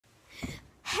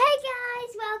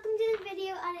welcome to the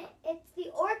video, and it's the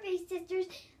Orbe sisters,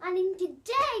 and in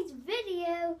today's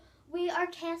video we are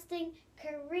testing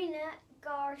Karina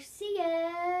Garcia's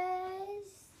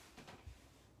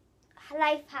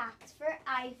life hacks for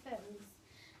iPhones.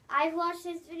 I've watched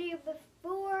this video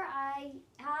before. I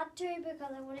had to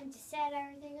because I wanted to set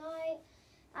everything out,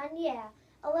 and yeah,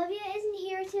 Olivia isn't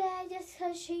here today just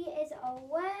because she is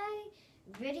away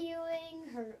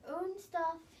videoing her own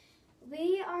stuff.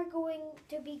 We are going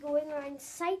to be going around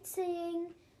sightseeing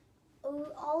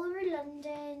all over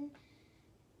London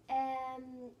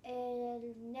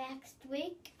next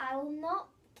week. I will not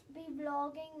be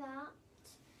vlogging that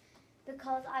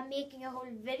because I'm making a whole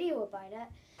video about it.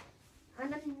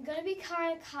 And I'm going to be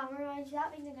carrying a camera around, so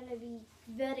that means I'm going to be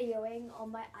videoing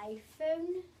on my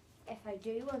iPhone if I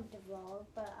do want to vlog,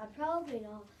 but I'm probably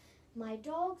not. My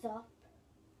dog's up,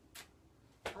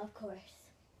 of course.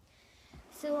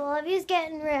 So Olivia's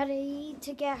getting ready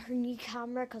to get her new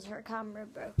camera because her camera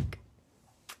broke,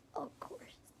 of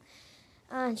course.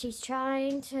 And she's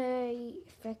trying to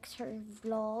fix her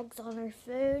vlogs on her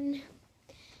phone.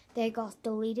 They got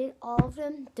deleted, all of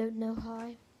them, don't know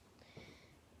how.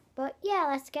 But yeah,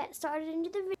 let's get started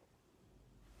into the video.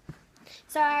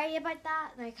 Sorry about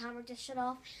that, my camera just shut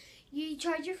off. You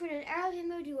charge your phone in airplane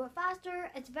mode, you go faster.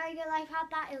 It's a very good life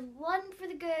hack. That is 1 for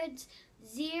the goods,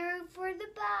 0 for the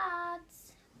bads.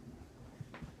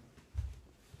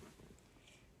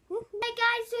 Hey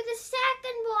guys, so the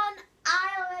second one I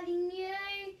already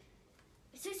knew.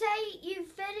 So say you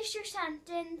finish your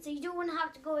sentence, so you don't want to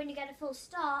have to go in to get a full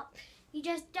stop. You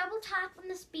just double tap on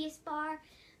the space bar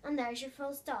and there's your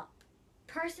full stop.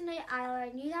 Personally, I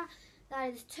already knew that. That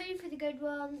is 2 for the good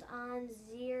ones and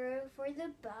 0 for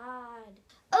the bad.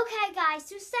 Okay guys,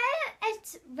 so say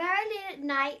it's very late at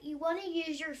night, you want to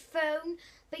use your phone,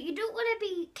 but you don't want to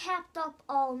be kept up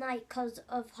all night because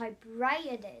of how bright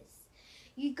it is.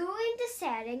 You go into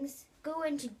settings, go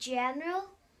into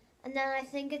general, and then I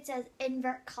think it says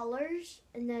invert colors,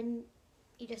 and then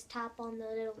you just tap on the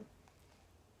little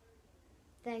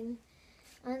thing,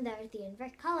 and there's the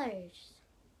invert colors.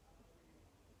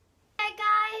 Okay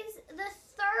guys, the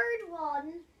third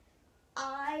one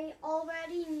I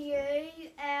already knew.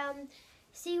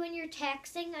 See when you're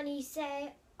texting and you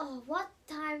say, oh, what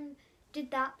time did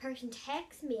that person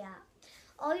text me at?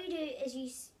 All you do is you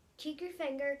take your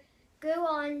finger, go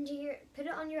on to put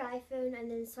it on your iPhone and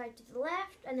then swipe to the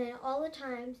left, and then all the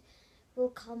times will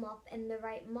come up in the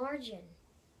right margin.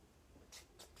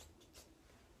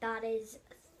 That is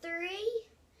 3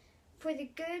 for the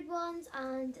good ones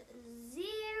and 0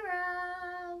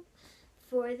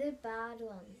 for the bad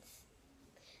ones.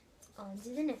 On to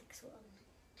the next one.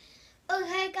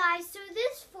 Okay guys, so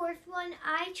this fourth one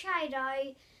I tried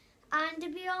out, and to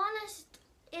be honest,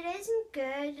 it isn't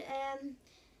good.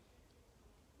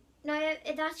 Now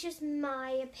that's just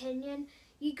my opinion.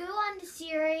 You go on to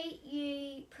Siri,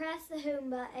 you press the home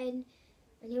button,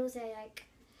 and he'll say like,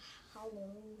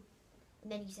 hello,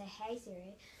 and then you say, hey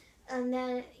Siri. And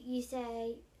then you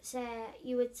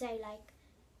you would say like,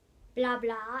 blah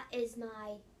blah is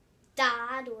my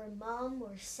dad or mum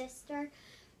or sister,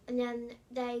 and then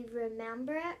they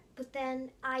remember it. But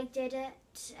then I did it,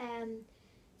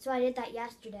 so I did that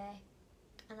yesterday,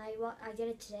 and I did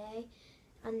it today,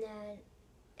 and then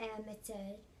it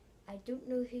said, I don't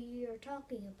know who you are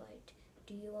talking about.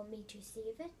 Do you want me to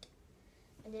save it?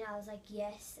 And then I was like,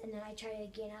 yes, and then I tried it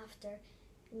again after.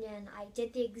 And then I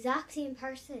did the exact same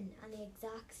person and the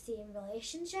exact same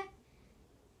relationship,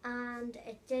 and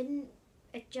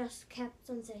it just kept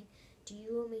on saying, do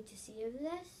you want me to save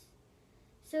this?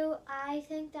 So I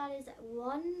think that is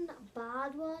one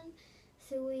bad one.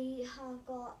 So we have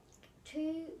got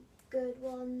 2 good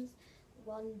ones,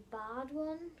 1 bad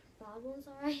one,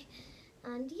 sorry,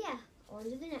 and yeah, on to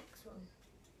the next one.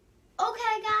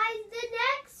 Okay guys, the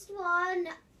next one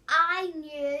I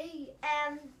knew.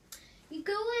 You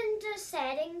go into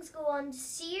settings, go on to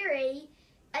Siri,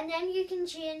 and then you can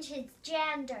change his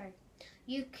gender.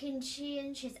 You can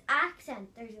change his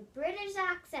accent. There's a British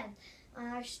accent,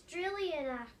 an Australian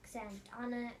accent,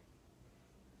 and an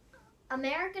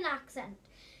American accent,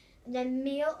 and then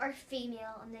male or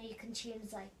female, and then you can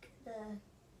change like the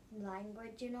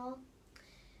language and all.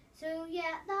 So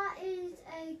yeah, that is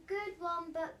a good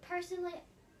one, but personally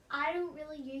I don't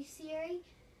really use Siri,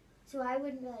 so I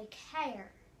wouldn't really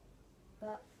care.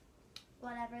 But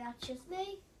whatever, that's just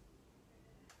me.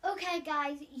 Okay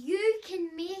guys, you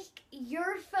can make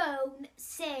your phone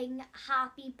sing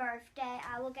happy birthday.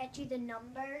 I will get you the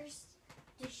numbers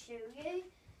to show you.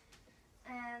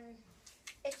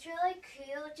 It's really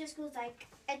cool. It just goes like,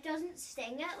 it doesn't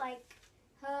sing it like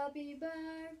happy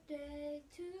birthday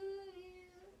to you.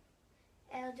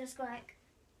 It'll just go like,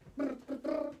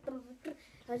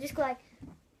 I'll just go like,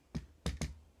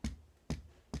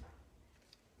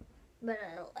 but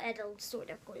it'll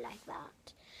sort of go like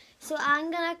that. So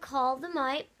I'm gonna call them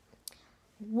out.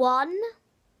 1,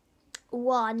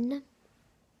 1,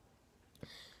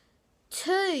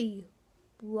 2,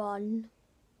 1,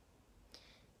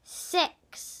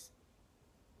 6,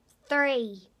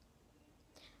 3,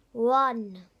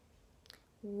 1,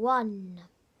 1,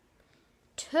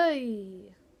 2,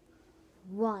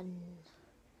 1,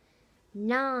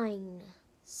 9,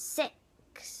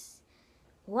 6,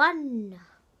 1,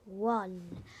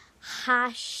 1,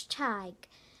 hashtag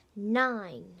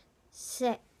 9,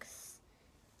 6,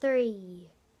 3,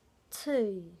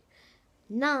 2,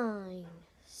 9,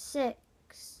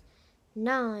 6,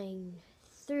 9,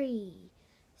 3,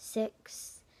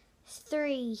 6,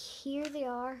 3. Here they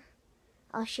are.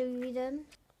 I'll show you them.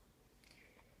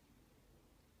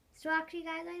 So actually,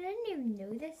 guys, I didn't even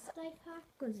know this life hack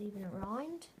was even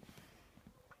around.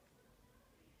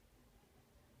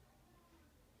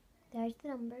 There's the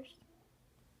numbers.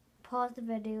 Pause the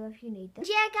video if you need them.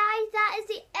 Yeah, guys, that is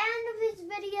the end of this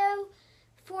video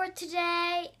for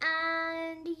today.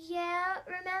 And yeah,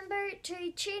 remember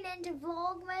to tune into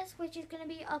Vlogmas, which is going to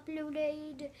be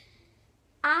uploaded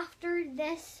after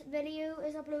this video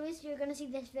is uploaded. So you're going to see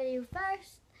this video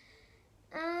first.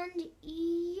 And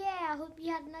yeah, I hope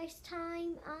you had a nice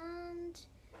time and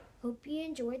hope you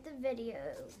enjoyed the video.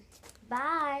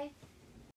 Bye.